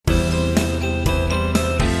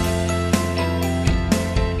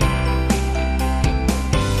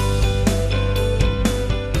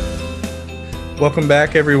Welcome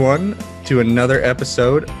back, everyone, to another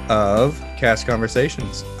episode of Cast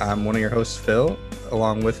Conversations. I'm one of your hosts, Phil.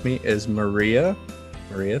 Along with me is Maria.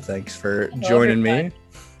 Maria, thanks for joining me.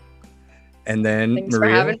 And then Thanks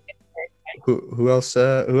Maria, for having me. who else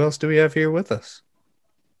do we have here with us?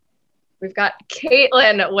 We've got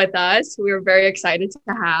Katelyn with us. We were very excited to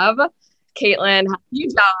have. Katelyn has a new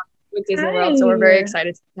job with Disney World, so we're very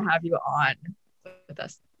excited to have you on with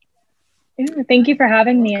us. Yeah, thank you for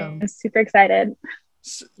having me. Welcome. I'm super excited.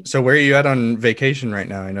 So where are you at on vacation right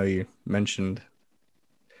now? I know you mentioned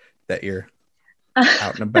that you're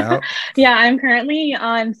out and about. Yeah, I'm currently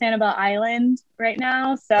on Sanibel Island right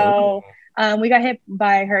now. So we got hit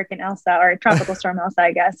by Hurricane Elsa, or Tropical Storm Elsa,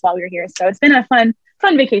 I guess, while we were here. So it's been a fun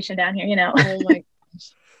vacation down here, you know. Oh my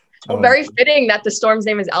gosh. Well, very fitting that the storm's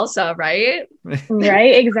name is Elsa, right?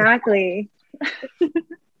 Right, exactly.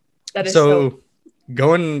 That is so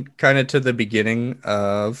going kind of to the beginning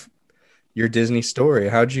of your Disney story,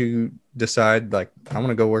 how'd you decide, like, I want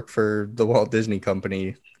to go work for the Walt Disney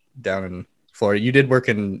Company down in Florida? You did work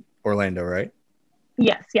in Orlando, right?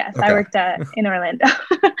 Yes. Okay. I worked in Orlando.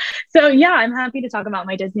 So yeah, I'm happy to talk about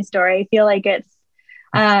my Disney story. I feel like it's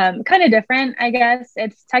kind of different, I guess.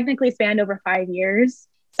 It's technically spanned over 5 years.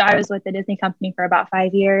 So I was with the Disney Company for about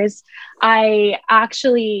 5 years. I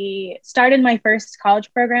actually started my first college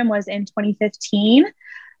program was in 2015.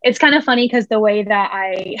 It's kind of funny because the way that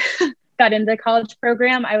I got into the college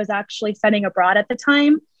program, I was actually studying abroad at the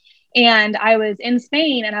time. And I was in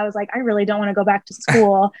Spain and I was like, I really don't want to go back to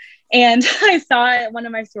school. And I saw one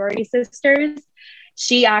of my sorority sisters.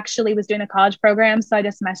 She actually was doing a college program. So I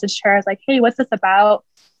just messaged her. I was like, hey, what's this about?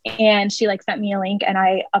 And she sent me a link and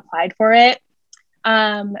I applied for it.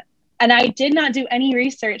 And I did not do any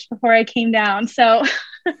research before I came down. So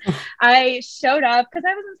I showed up because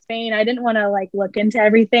I was in Spain. I didn't want to look into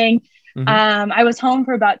everything. Mm-hmm. I was home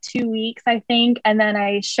for about 2 weeks, I think. And then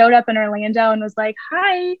I showed up in Orlando and was like,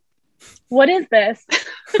 hi, what is this?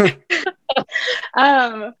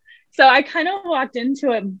 So I kind of walked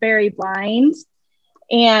into it very blind.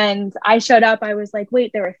 And I showed up, I was like,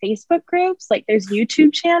 wait, there were Facebook groups, there's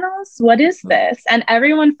YouTube channels. What is this? And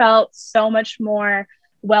everyone felt so much more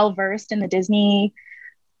well-versed in the Disney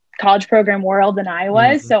college program world than I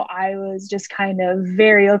was. Mm-hmm. So I was just kind of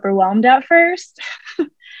very overwhelmed at first.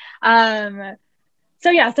 So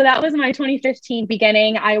that was my 2015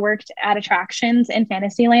 beginning. I worked at attractions in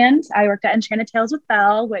Fantasyland. I worked at Enchanted Tales with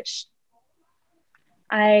Belle, which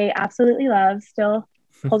I absolutely love, still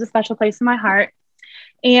holds a special place in my heart.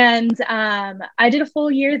 And I did a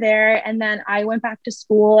full year there, and then I went back to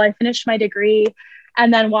school. I finished my degree.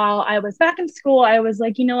 And then while I was back in school, I was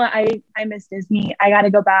like, you know what? I miss Disney. I got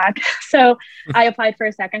to go back. So I applied for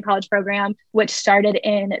a second college program, which started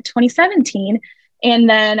in 2017. And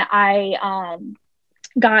then I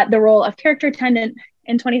got the role of character attendant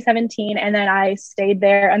in 2017. And then I stayed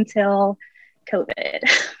there until COVID.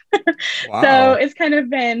 Wow. So it's kind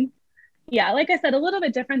of been, yeah, like I said, a little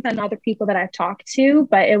bit different than other people that I've talked to,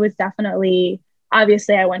 but it was definitely,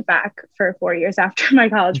 obviously I went back for 4 years after my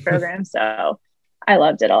college program. So I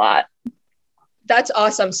loved it a lot. That's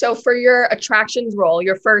awesome. So for your attractions role,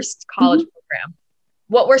 your first college program,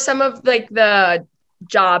 what were some of the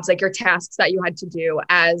jobs, your tasks that you had to do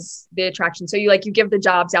as the attraction? So you give the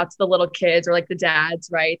jobs out to the little kids or the dads,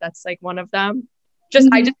 right? That's one of them.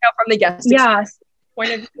 I just know from the guest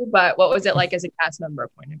point of view, but what was it like as a cast member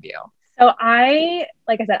point of view? So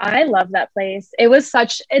like I said, I love that place. It was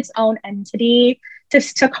such its own entity.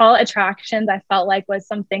 To call it attractions, I felt was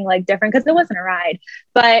something different because it wasn't a ride.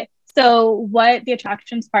 But so what the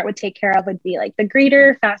attractions part would take care of would be the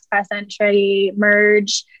greeter, fast pass entry,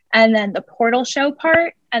 merge, and then the portal show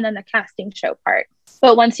part, and then the casting show part.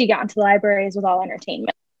 But once you got into the libraries, it was all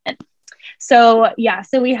entertainment. So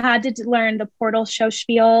we had to learn the portal show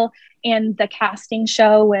spiel and the casting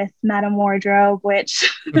show with Madame Wardrobe, which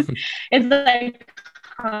is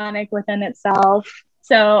iconic within itself.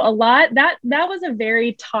 So a lot that was a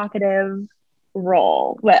very talkative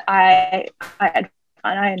role, but I had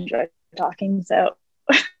fun. I enjoyed talking. So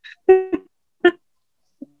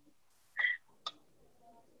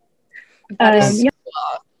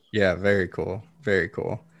Yeah, very cool. Very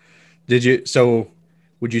cool.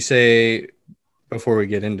 Would you say, before we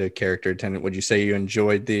get into character attendant, would you say you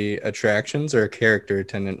enjoyed the attractions or a character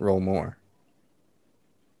attendant role more?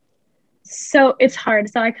 So it's hard.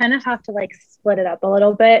 So I kind of have to split it up a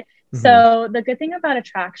little bit. Mm-hmm. So the good thing about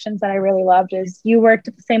attractions that I really loved is you worked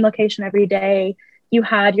at the same location every day. You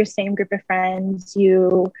had your same group of friends.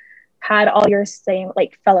 You had all your same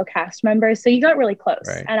fellow cast members. So you got really close.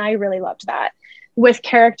 Right. And I really loved that. With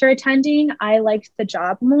character attending, I liked the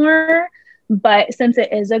job more But since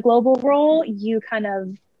it is a global role, you kind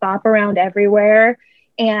of bop around everywhere.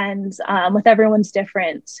 And with everyone's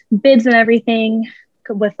different bids and everything,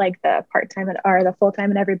 with like the part-time or the full-time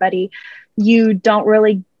and everybody, you don't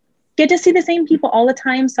really get to see the same people all the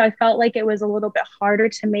time. So I felt like it was a little bit harder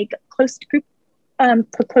to make close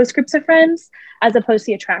groups of friends as opposed to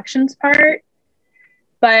the attractions part.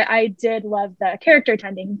 But I did love the character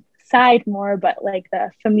attending side more, but like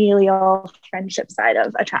the familial friendship side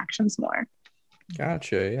of attractions more.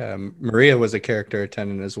 Gotcha. Yeah. Maria was a character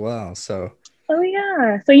attendant as well. So. Oh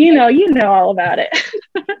yeah. So you know all about it.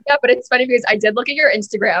 Yeah, but it's funny because I did look at your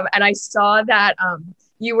Instagram and I saw that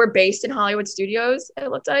you were based in Hollywood Studios, it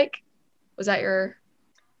looked like. Was that your?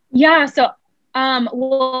 Yeah, so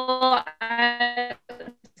well,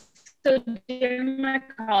 so during my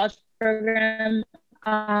college program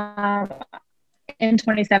in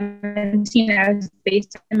 2017, I was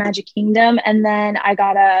based in Magic Kingdom, and then I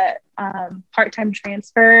got a part-time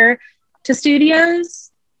transfer to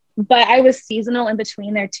studios, but I was seasonal in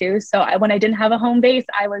between there too. So when I didn't have a home base,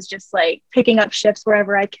 I was just like picking up shifts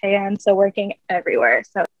wherever I can, so working everywhere.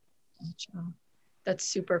 So that's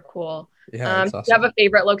super cool. Yeah, that's awesome. Do you have a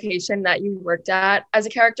favorite location that you worked at as a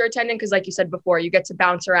character attendant? Because like you said before, you get to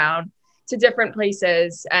bounce around to different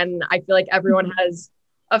places, and I feel like everyone has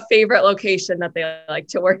a favorite location that they like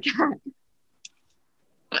to work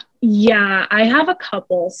at. Yeah, I have a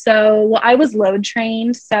couple. So I was load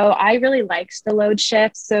trained, so I really liked the load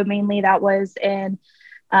shifts. So mainly that was in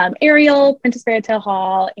Ariel, Princess Fairy Tale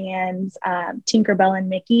Hall, and Tinkerbell and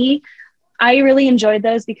Mickey. I really enjoyed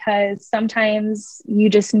those because sometimes you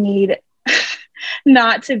just need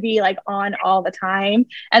not to be like on all the time.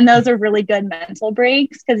 And those are really good mental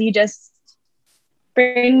breaks because you just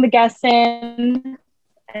bring the guests in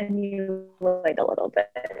and you wait a little bit.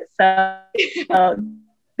 So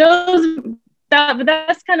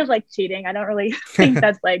that's kind of like cheating. I don't really think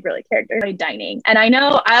that's like really character dining. And I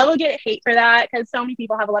know I will get hate for that because so many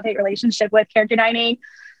people have a love-hate relationship with character dining.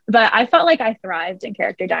 But I felt like I thrived in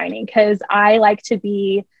character dining because I like to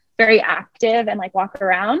be very active and like walk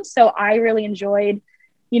around. So I really enjoyed,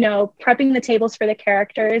 prepping the tables for the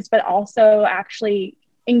characters, but also actually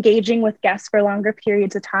engaging with guests for longer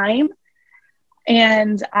periods of time.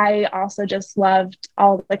 And I also just loved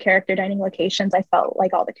all the character dining locations. I felt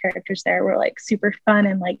like all the characters there were like super fun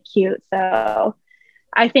and like cute. So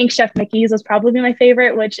I think Chef Mickey's was probably my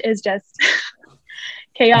favorite, which is just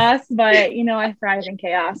chaos, but I thrive in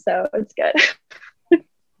chaos, so it's good.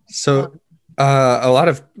 So a lot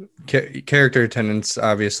of character attendants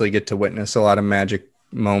obviously get to witness a lot of magic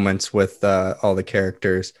moments with all the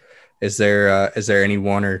characters. Is there any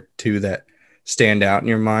one or two that stand out in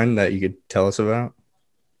your mind that you could tell us about?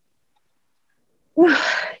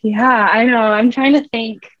 Yeah, I know. I'm trying to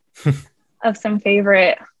think of some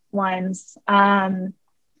favorite ones.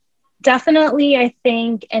 Definitely, I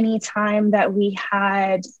think any time that we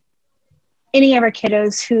had any of our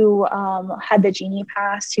kiddos who had the Genie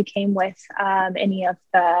Pass, who came with any of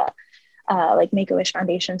the like Make-A-Wish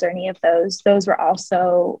foundations or any of those were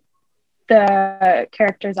also, the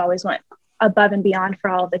characters always went above and beyond for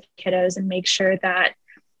all of the kiddos and make sure that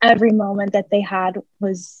every moment that they had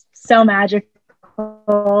was so magical.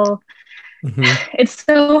 Mm-hmm. It's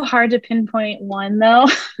so hard to pinpoint one though.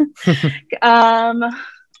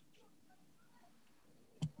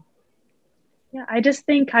 Yeah, I just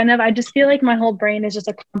feel like my whole brain is just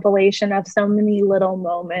a compilation of so many little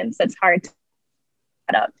moments. It's hard to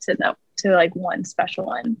add up to like one special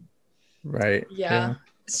one. Right. Yeah.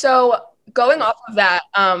 So going off of that,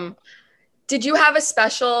 did you have a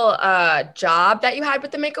special job that you had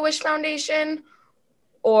with the Make-A-Wish Foundation,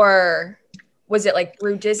 or was it like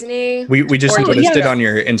through Disney? We just noticed it on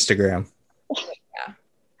your Instagram.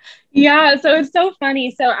 Yeah, so it's so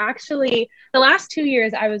funny. So actually, the last 2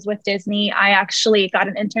 years I was with Disney, I actually got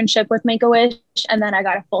an internship with Make-A-Wish, and then I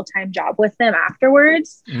got a full-time job with them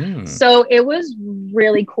afterwards. So it was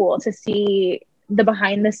really cool to see the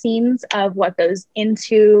behind the scenes of what goes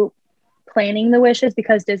into planning the wishes,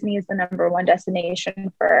 because Disney is the #1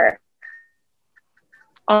 destination for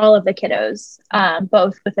all of the kiddos,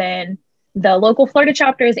 both within the local Florida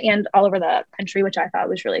chapters and all over the country, which I thought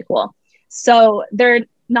was really cool. So they're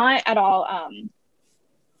not at all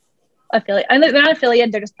affiliate. They're not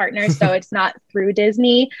affiliated, they're just partners. So it's not through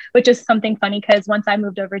Disney, which is something funny because once I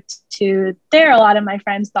moved over to there, a lot of my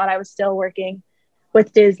friends thought I was still working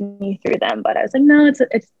with Disney through them, but I was like, no,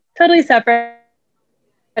 it's totally separate.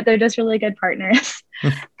 But they're just really good partners.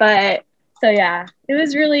 But so yeah, it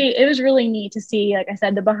was really neat to see, like I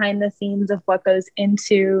said, the behind the scenes of what goes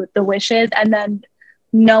into the wishes, and then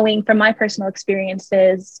knowing from my personal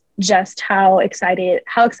experiences just how excited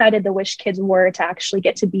the Wish kids were to actually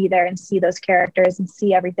get to be there and see those characters and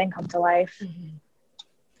see everything come to life. Mm-hmm.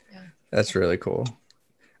 Yeah. That's really cool.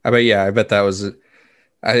 I bet that was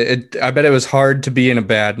I bet it was hard to be in a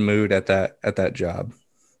bad mood at that job.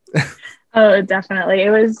 Oh, definitely.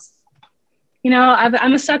 It was,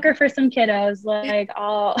 I'm a sucker for some kiddos, like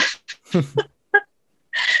all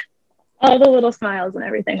all the little smiles and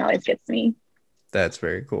everything always gets me. That's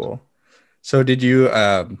very cool. So did you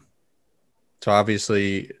so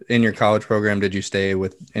obviously in your college program, did you stay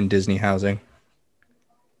in Disney housing?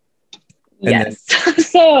 Yes.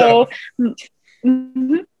 So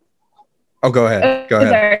oh, go ahead.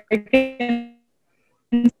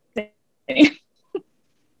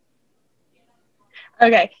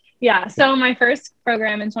 Okay. Yeah. So my first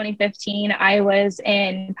program in 2015, I was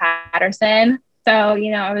in Patterson. So,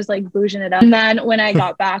 I was like bouging it up. And then when I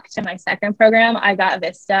got back to my second program, I got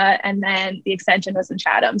Vista, and then the extension was in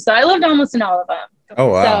Chatham. So I lived almost in all of them. Oh,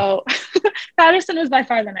 wow. So Patterson was by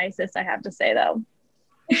far the nicest, I have to say, though.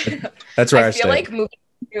 That's where I feel like moving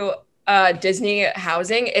to Disney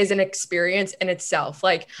housing is an experience in itself.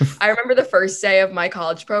 Like, I remember the first day of my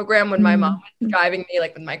college program when my mom was driving me,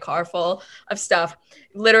 like with my car full of stuff,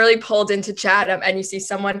 literally pulled into Chatham, and you see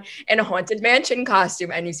someone in a Haunted Mansion costume,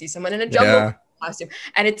 and you see someone in a Jungle costume,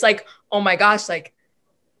 and it's like, oh my gosh, like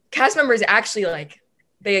cast members actually, like,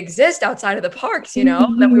 they exist outside of the parks,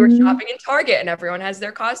 that we were shopping in Target and everyone has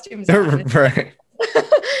their costumes on. Right.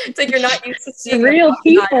 It's like you're not used to seeing real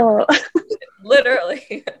people.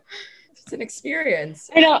 Literally. It's an experience.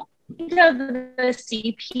 I know. The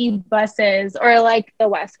CP buses or like the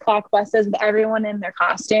West Clock buses with everyone in their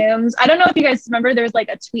costumes. I don't know if you guys remember, there was like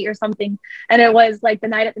a tweet or something, and it was like the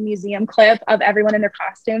Night at the Museum clip of everyone in their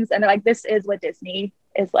costumes, and they're like, this is what Disney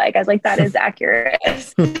is like. I was like, that is accurate.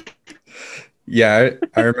 Yeah,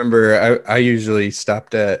 I remember I usually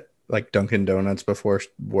stopped at like Dunkin' Donuts before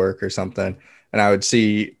work or something, and I would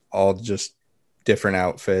see all just different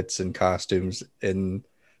outfits and costumes in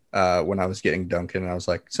when I was getting Dunkin', and I was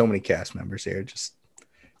like, so many cast members here just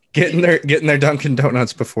getting their Dunkin'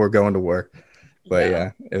 Donuts before going to work. But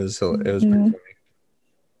yeah, it was pretty funny.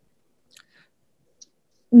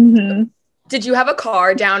 Mm-hmm. Did you have a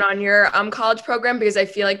car down on your college program? Because I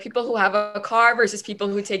feel like people who have a car versus people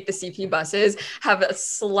who take the CP buses have a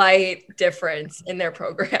slight difference in their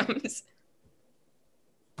programs.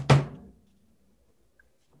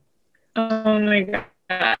 Oh my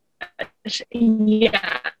gosh.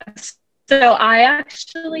 Yes. So I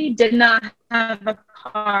actually did not have a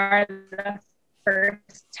car the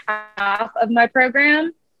first half of my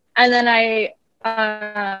program. And then I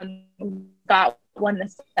got one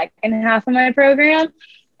the second half of my program.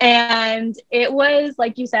 And it was,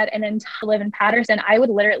 like you said, and then to live in Patterson, I would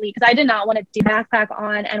literally, because I did not want to do backpack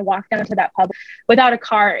on and walk down to that pub without a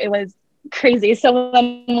car. It was crazy. So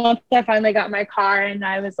then once I finally got my car and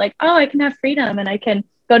I was like, oh, I can have freedom and I can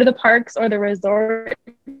go to the parks or the resort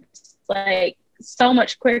like so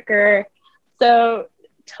much quicker. So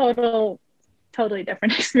totally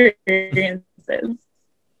different experiences.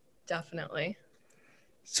 Definitely.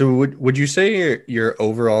 So would you say your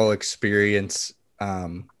overall experience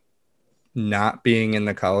not being in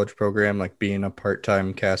the college program, like being a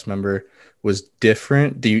part-time cast member, was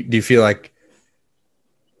different? Do you feel like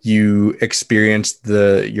you experienced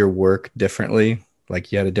your work differently?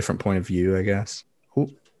 Like you had a different point of view, I guess. Ooh.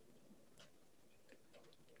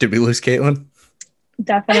 Did we lose Katelyn?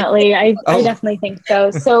 Definitely. I definitely think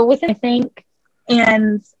so. So within, I think,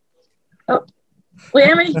 and wait,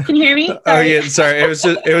 can you hear me? Sorry. Oh yeah, sorry. It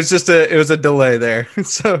was a delay there.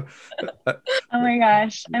 So oh my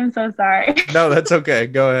gosh, I'm so sorry. No, that's okay.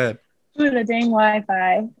 Go ahead. Ooh, the dang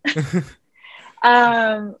Wi-Fi.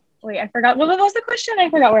 Wait, I forgot. What was the question? I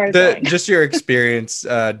forgot where I was going. Just your experience,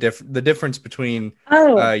 the difference between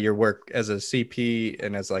your work as a CP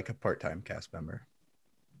and as like a part-time cast member.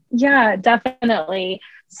 Yeah, definitely.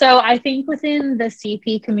 So I think within the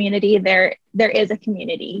CP community, there is a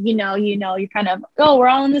community. You're kind of, we're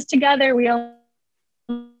all in this together. We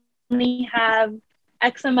only have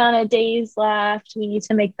X amount of days left. We need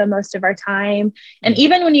to make the most of our time. And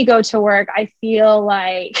even when you go to work, I feel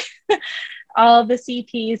like all the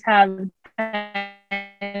CPs have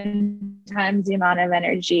 10 times the amount of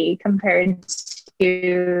energy compared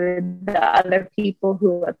to the other people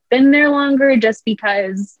who have been there longer, just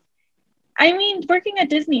because, I mean, working at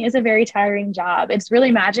Disney is a very tiring job. It's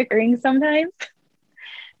really magic-ring sometimes.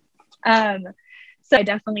 So I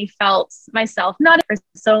definitely felt myself, not for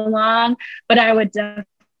so long, but I would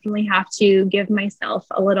definitely have to give myself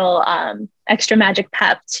a little extra magic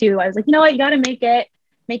pep too. I was like, you know what, you got to make it.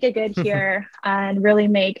 make it good here and really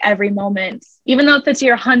make every moment, even though if it's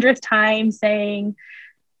your 100th time saying,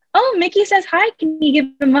 oh, Mickey says hi, can you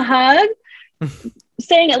give him a hug?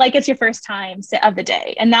 Saying it like it's your first time of the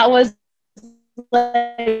day. And that was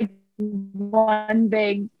like one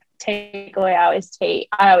big takeaway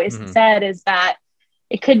I always said is that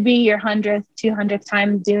it could be your 100th, 200th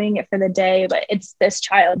time doing it for the day, but it's this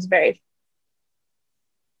child's very.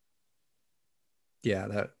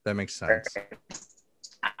 Yeah, that makes sense.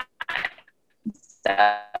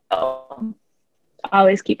 So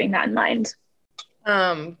always keeping that in mind.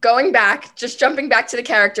 Jumping back to the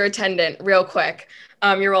character attendant real quick.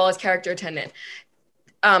 Your role as character attendant.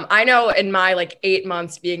 I know in my like 8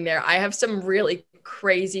 months being there, I have some really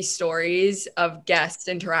crazy stories of guest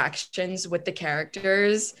interactions with the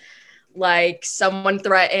characters. Like someone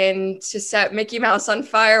threatened to set Mickey Mouse on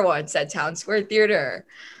fire once at Town Square Theater.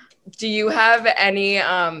 Do you have any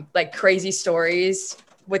like crazy stories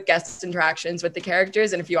with guest interactions with the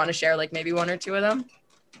characters? And if you want to share like maybe one or two of them.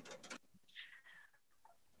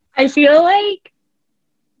 I feel like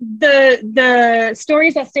the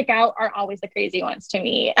stories that stick out are always the crazy ones to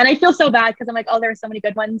me. And I feel so bad because I'm like, oh, there are so many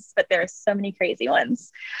good ones, but there are so many crazy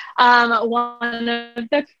ones. One of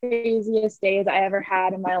the craziest days I ever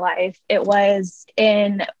had in my life, I was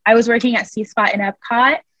working at C-Spot in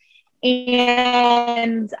Epcot.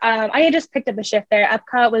 And I had just picked up a shift there.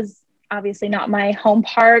 Epcot was obviously not my home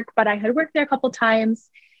park, but I had worked there a couple times.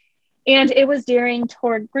 And it was during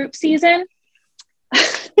tour group season.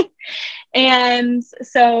 And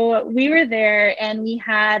so we were there and we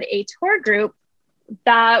had a tour group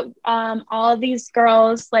that all of these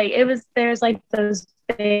girls, like there's like those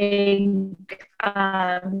big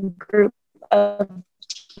group of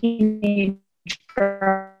teenage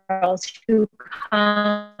girls who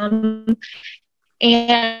come,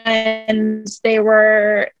 and there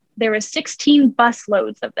were 16 bus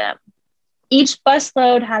loads of them. Each bus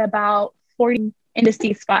load had about 40 into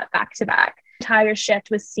C-Spot back to back. Entire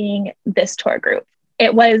shift was seeing this tour group.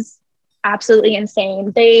 It was absolutely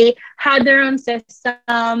insane. They had their own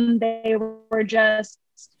system. They were just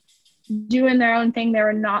doing their own thing. They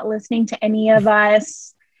were not listening to any of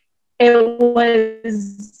us. It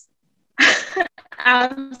was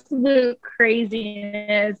absolute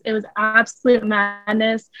craziness. It was absolute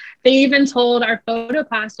madness. They even told our photo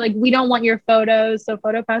pass, like, we don't want your photos. So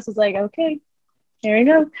photo pass was like, okay, here we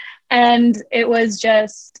go. And it was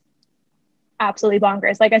just absolutely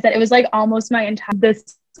bonkers. Like I said, it was like almost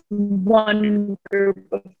this one group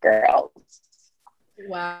of girls.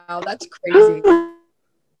 Wow, that's crazy.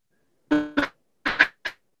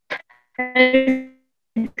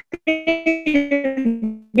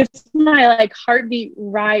 It's my like heartbeat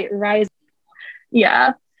rise.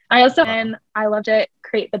 Yeah. And I loved it.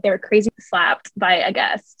 But they were crazy slapped by a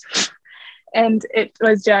guest. And it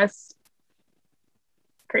was just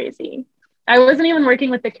crazy. I wasn't even working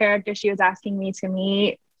with the character she was asking me to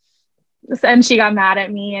meet. And she got mad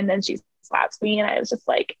at me and then she slaps me and I was just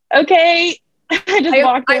like, okay. I just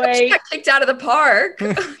walked away. I got kicked out of the park.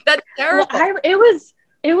 That's terrible. Well, it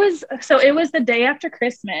was the day after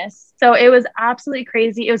Christmas. So it was absolutely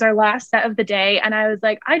crazy. It was our last set of the day. And I was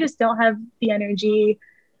like, I just don't have the energy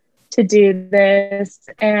to do this.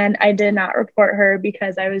 And I did not report her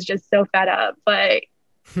because I was just so fed up. But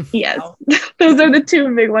yes, those are the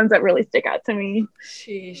two big ones that really stick out to me.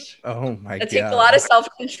 Sheesh. Oh my God. It takes a lot of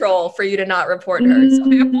self-control for you to not report her. So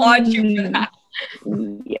I applaud you for that.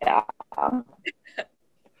 Yeah.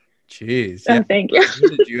 Jeez. Oh, yeah. Thank you.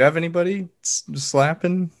 Did you have anybody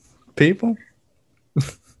slapping people?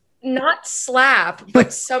 Not slap,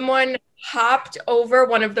 but someone hopped over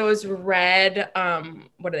one of those red,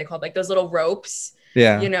 what are they called? Like those little ropes.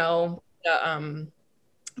 Yeah. You know, the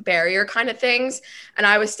barrier kind of things. And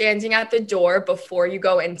I was standing at the door before you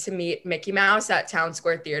go in to meet Mickey Mouse at Town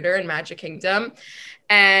Square Theater in Magic Kingdom.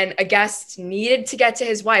 And a guest needed to get to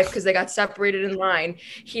his wife because they got separated in line.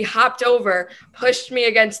 He hopped over, pushed me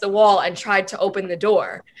against the wall and tried to open the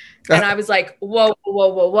door. And I was like, whoa, whoa,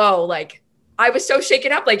 whoa, whoa. Like, I was so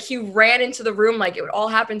shaken up. Like, he ran into the room. Like, it would all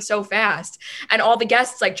happen so fast. And all the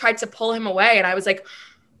guests like tried to pull him away. And I was like,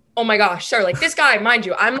 oh my gosh, sir, like this guy, mind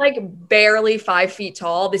you, I'm like barely 5 feet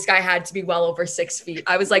tall. This guy had to be well over 6 feet.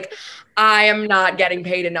 I was like, I am not getting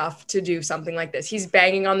paid enough to do something like this. He's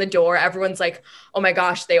banging on the door. Everyone's like, oh my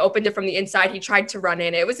gosh, they opened it from the inside. He tried to run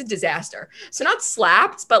in. It was a disaster. So not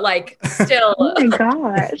slapped, but like still, oh my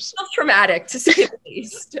gosh, still traumatic to say the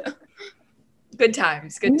least. Good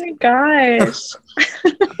times. Good oh my gosh.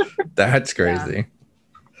 That's crazy.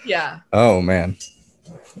 Yeah. Oh man.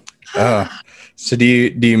 So do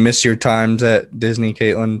you miss your times at Disney,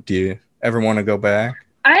 Katelyn? Do you ever want to go back?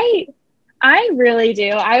 I I really do.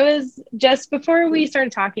 I was just before we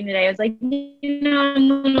started talking today, I was like,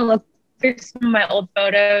 I'm gonna look through some of my old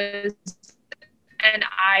photos, and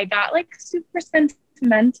I got like super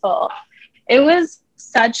sentimental. It was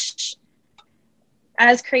such,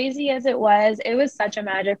 as crazy as it was such a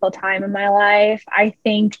magical time in my life. I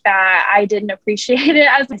think that I didn't appreciate it,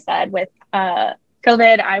 as I said, with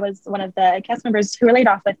COVID. I was one of the cast members who were laid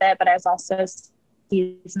off with it, but I was also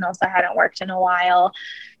seasonal, so I hadn't worked in a while.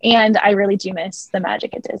 And I really do miss the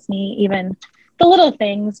magic at Disney, even the little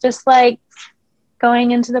things, just like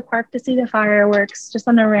going into the park to see the fireworks just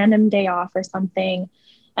on a random day off or something.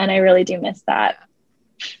 And I really do miss that.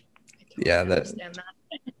 Yeah,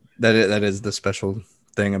 that is the special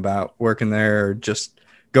thing about working there, or just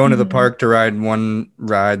going to the park to ride one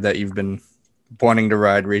ride that you've been wanting to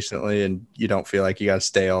ride recently, and you don't feel like you got to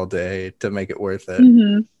stay all day to make it worth it.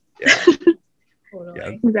 Yeah. Totally.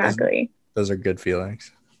 Yeah, Exactly. Those are good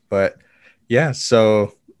feelings. But yeah,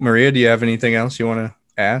 so Maria, do you have anything else you want to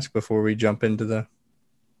ask before we jump into the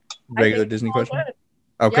regular Disney question? Good.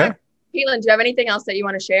 Okay. Yeah. Katelyn, do you have anything else that you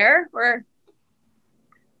want to share? Or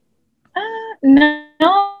no,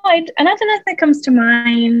 nothing that comes to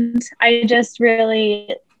mind. I just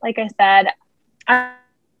really, like I said, I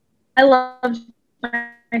loved my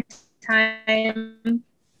time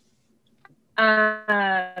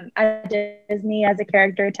at Disney as a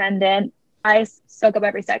character attendant. I soak up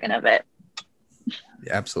every second of it.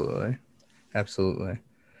 Yeah, absolutely.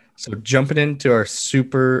 So jumping into our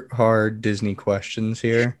super hard Disney questions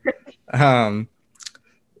here.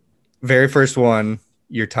 Very first one,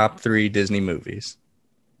 your top 3 Disney movies.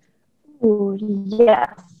 Ooh,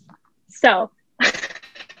 yes. So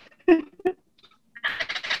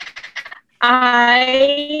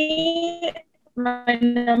my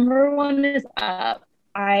number one is Up.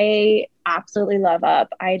 I absolutely love Up.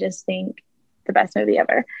 I just think the best movie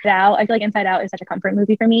ever. I feel like Inside Out is such a comfort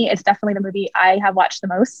movie for me. It's definitely the movie I have watched the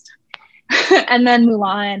most. And then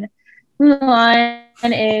Mulan. Mulan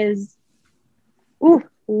is,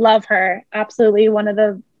 love her. Absolutely one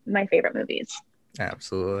of my favorite movies.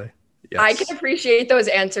 Absolutely. Yes. I can appreciate those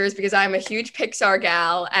answers because I'm a huge Pixar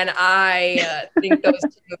gal, and I think those 2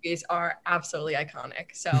 movies are absolutely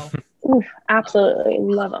iconic. So, absolutely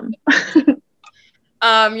love them.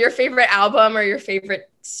 Your favorite album or your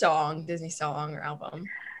favorite song, Disney song or album?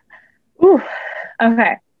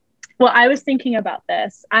 Okay. Well, I was thinking about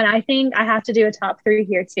this, and I think I have to do a top 3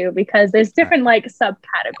 here too, because there's different like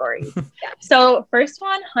subcategories. So first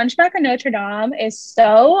one, Hunchback of Notre Dame is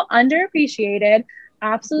so underappreciated.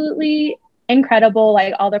 Absolutely incredible.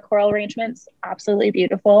 Like all the choral arrangements, absolutely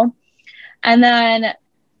beautiful. And then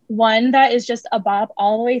one that is just a bop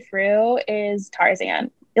all the way through is Tarzan.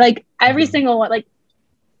 Like every single one, like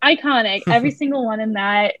iconic. Every single one in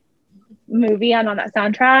that movie and on that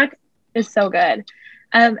soundtrack is so good.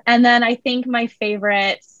 And then I think my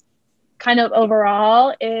favorite kind of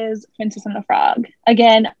overall is Princess and the Frog.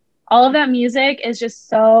 Again, all of that music is just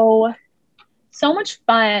so much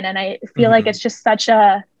fun, and I feel like it's just such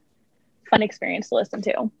a fun experience to listen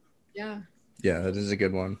to. Yeah, that is a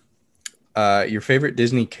good one. Your favorite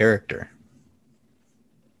Disney character?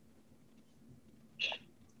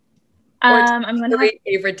 I'm gonna have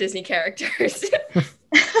favorite Disney characters.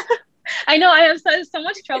 I know I have so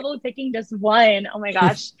much trouble picking just one. Oh my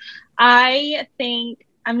gosh. I think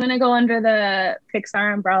I'm going to go under the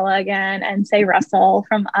Pixar umbrella again and say Russell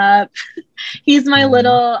from Up. He's my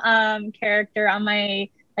little character on my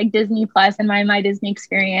like Disney Plus and my Disney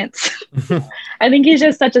experience. I think he's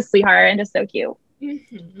just such a sweetheart and just so cute.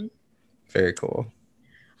 Mm-hmm. Very cool.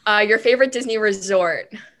 Your favorite Disney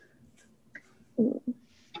resort?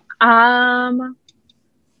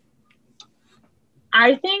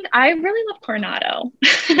 I think I really love Coronado.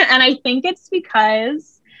 And I think it's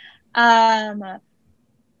because I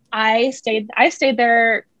stayed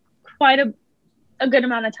there quite a good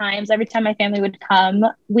amount of times. Every time my family would come,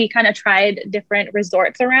 we kind of tried different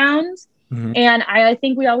resorts around. Mm-hmm. And I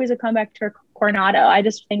think we always would come back to Coronado. I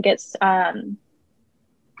just think it's, I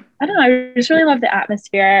don't know, I just really love the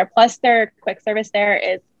atmosphere. Plus their quick service there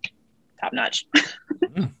is top notch.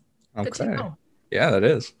 Okay. Yeah, that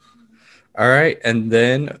is. All right. And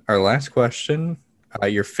then our last question,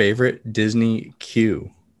 your favorite Disney queue.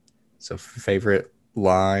 So favorite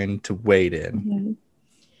line to wait in.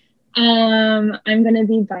 Mm-hmm. I'm going to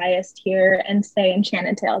be biased here and say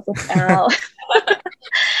Enchanted Tales of Belle.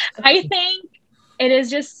 I think it is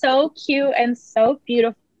just so cute and so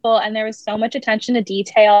beautiful. And there was so much attention to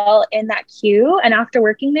detail in that queue. And after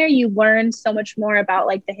working there, you learn so much more about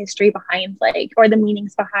like the history behind like, or the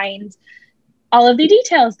meanings behind all of the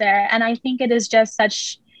details there. And I think it is just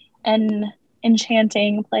such an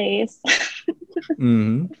enchanting place.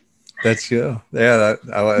 That's good. Yeah,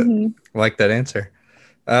 I like that answer.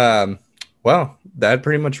 Well, that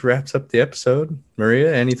pretty much wraps up the episode.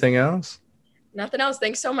 Maria, anything else? Nothing else.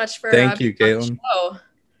 Thanks so much for Thank you, being on the Katelyn. show.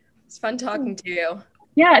 It's fun talking to you.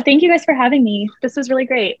 Yeah, thank you guys for having me. This was really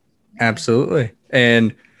great. Absolutely.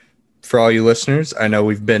 And for all you listeners, I know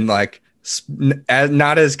we've been like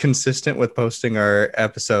not as consistent with posting our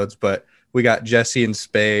episodes, but we got Jesse in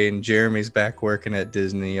Spain, Jeremy's back working at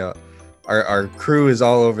Disney. Our crew is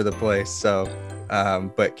all over the place. So,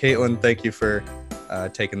 but Katelyn, thank you for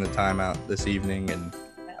taking the time out this evening, and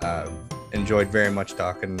enjoyed very much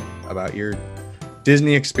talking about your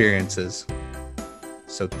Disney experiences.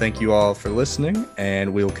 So thank you all for listening,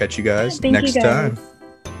 and we'll catch you guys next time.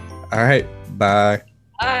 All right. Bye.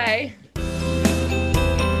 Bye.